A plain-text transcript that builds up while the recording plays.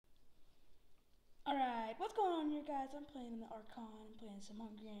What's going on here, guys? I'm playing in the Archon, I'm playing some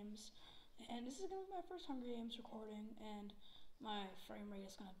Hunger Games, and this is going to be my first Hunger Games recording, and my frame rate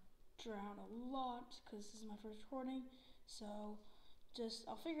is going to drown a lot, because this is my first recording, so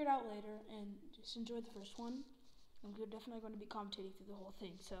I'll figure it out later, and just enjoy the first one. I'm definitely going to be commentating through the whole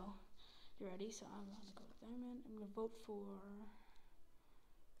thing, so you ready? So I'm going to go to Thurman. I'm going to vote for,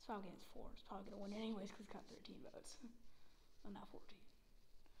 it's probably against 4, it's probably going to win anyways, because it's got 13 votes, well, not 14.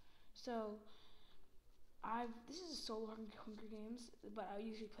 So, this is a solo Hunger Games, but I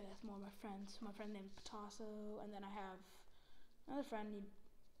usually play with more of my friends. My friend named Pottasso, and then I have another friend named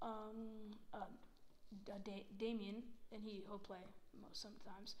Damien, and he'll play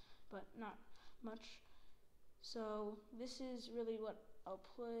sometimes, but not much. So this is really what I'll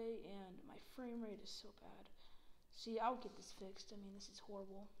play, and my frame rate is so bad. See, I'll get this fixed. I mean, this is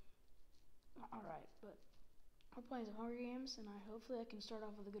horrible. Alright, but we're playing some Hunger Games, and hopefully I can start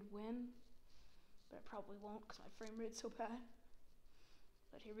off with a good win. But I probably won't because my frame rate's so bad.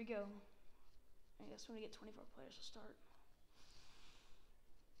 But here we go. I guess when we get 24 players to start.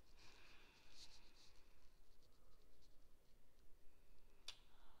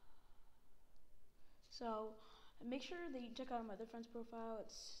 So make sure that you check out my other friend's profile.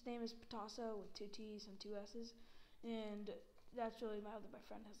 His name is Pottasso with 2 T's and 2 S's. And that's really my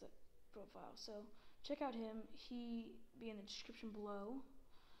friend has that profile. So check out him. He be in the description below.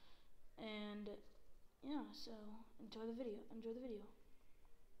 And yeah, so enjoy the video.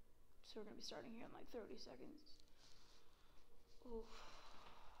 So we're gonna be starting here in like 30 seconds. Oof.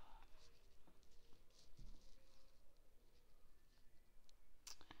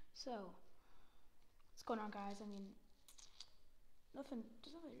 So what's going on, guys? I mean, there's nothing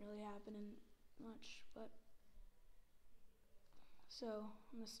really happening much, but so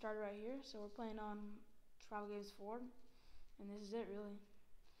I'm gonna start right here. So we're playing on Hungergames 4, and this is it really.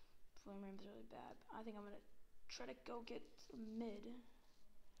 Flame rate's really bad. I think I'm gonna try to go get mid.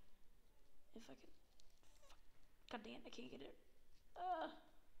 If I can. God damn, I can't get it.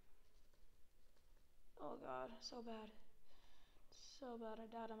 Oh god, so bad. So bad, I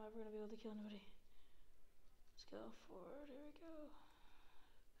doubt I'm ever gonna be able to kill anybody. Let's go forward, here we go.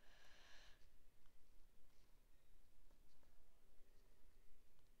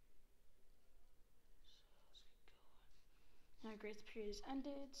 Now, grace period is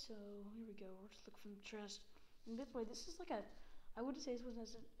ended, so here we go. We're just looking from the chest. And by the way, this is like I wouldn't say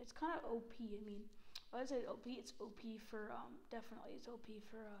it's kind of OP. I mean, I would say OP. It's OP for definitely it's OP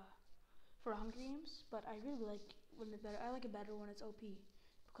for Hunger Games. But I really like I like it better when it's OP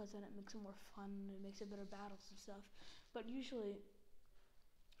because then it makes it more fun. It makes it better battles and stuff. But usually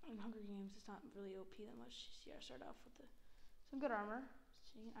in Hunger Games, it's not really OP that much. See, I start off with some good armor.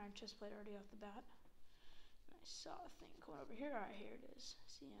 See, an iron chest plate already off the bat. I saw a thing going over here. Alright, here it is.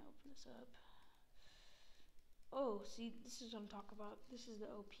 See, I open this up. Oh, see, this is what I'm talking about. This is the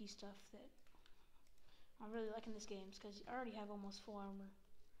OP stuff that I'm really liking this game because I already have almost full armor.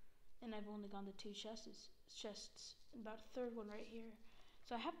 And I've only gone to 2 chests. About a third one right here.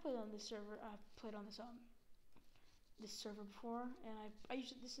 So I have played on this server. I've played on this server before, and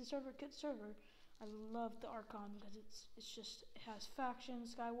this is a good server. I love the Archon because it has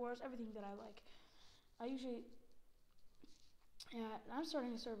factions, Sky Wars, everything that I like. I'm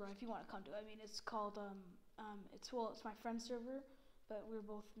starting a server if you want to come to it. I mean, it's called, it's my friend's server, but we're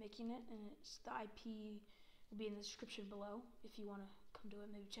both making it, and the IP will be in the description below if you want to come to it,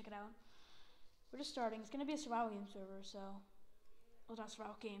 maybe check it out. We're just starting. It's going to be a survival game server, so, well, not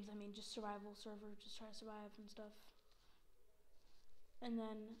survival games, I mean, just survival server, just try to survive and stuff. And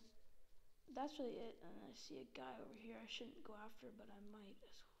then, that's really it, and I see a guy over here I shouldn't go after, but I might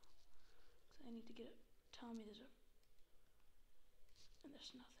as well, because I need to get it. Tell me and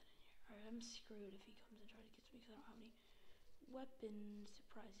there's nothing in here. Alright, I'm screwed if he comes and tries to get me because I don't have any weapons,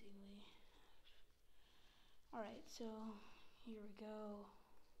 surprisingly. Alright, so here we go.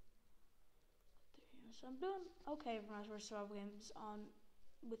 So I'm doing okay for my first survival games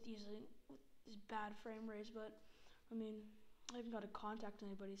with these bad frame rates, but I mean, I haven't got to contact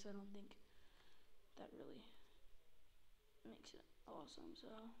anybody, so I don't think that really makes it awesome, so.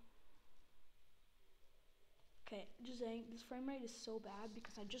 Okay, just saying, this frame rate is so bad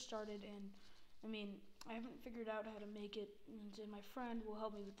because I just started, and I mean, I haven't figured out how to make it, and my friend will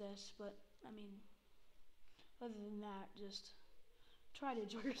help me with this, but I mean, other than that, just try to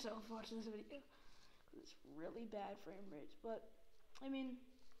enjoy yourself watching this video, because it's really bad frame rates, but I mean,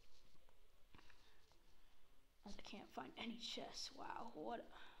 I can't find any chests. Wow,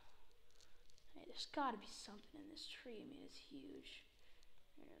 hey, there's gotta be something in this tree. I mean, it's huge.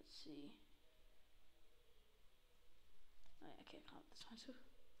 Here, let's see. I can't count this one, so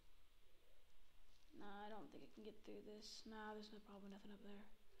Nah, I don't think I can get through this. Nah, there's probably nothing up there.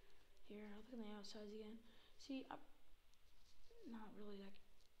 Here, I'll look on the outsides again. See, I'm not really like.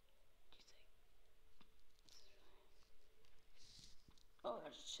 Oh,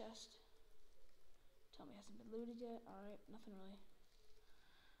 there's a chest. Tell me it hasn't been looted yet. Alright, nothing really.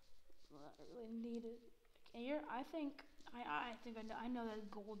 Well, I really needed. And here, I think I know that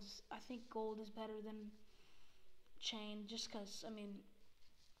I think gold is better than chain, just cause I mean,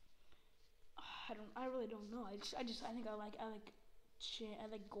 I really don't know. I think I like chain. I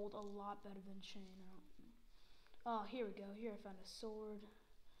like gold a lot better than chain. Oh, here we go. Here I found a sword,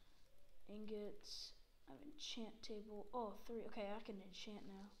 ingots, an enchant table. Oh, 3. Okay, I can enchant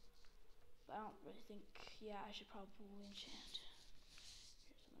now. But I don't really think. Yeah, I should probably enchant. Here's,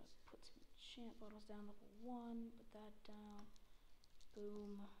 I'm gonna put some enchant bottles down. Level 1. Put that down.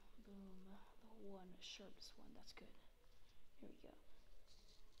 Boom, boom. Level 1, sharpest one. That's good. Here we go.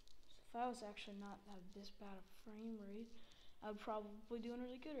 So if I was actually not have this bad of frame rate, I would probably be doing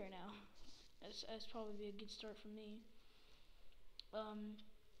really good right now. That's probably be a good start for me.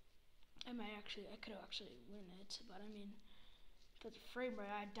 I could actually win it, but I mean, for the frame rate,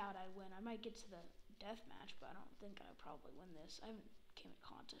 I doubt I'd win. I might get to the death match, but I don't think I'd probably win this. I haven't came in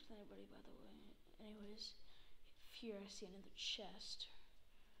contact with anybody, by the way. Anyways, here I see another chest.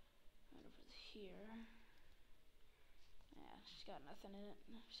 Right over here. Yeah, it's got nothing in it.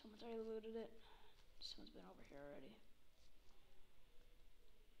 Someone's already looted it. Someone's been over here already.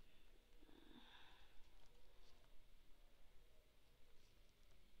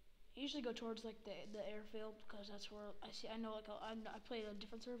 I usually go towards like the airfield because that's where I know like I played on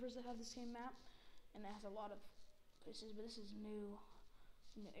different servers that have the same map, and it has a lot of places. But this is new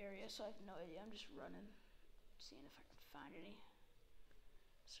area, so I have no idea. I'm just running, seeing if I can find any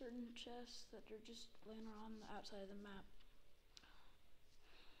certain chests that are just laying around the outside of the map.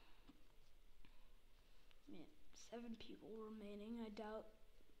 I mean, 7 people remaining. I doubt.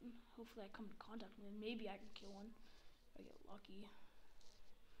 Hopefully, I come in contact with them. Maybe I can kill one if I get lucky.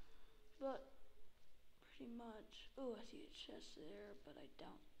 But pretty much. Oh, I see a chest there, but I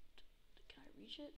don't. Can I reach it?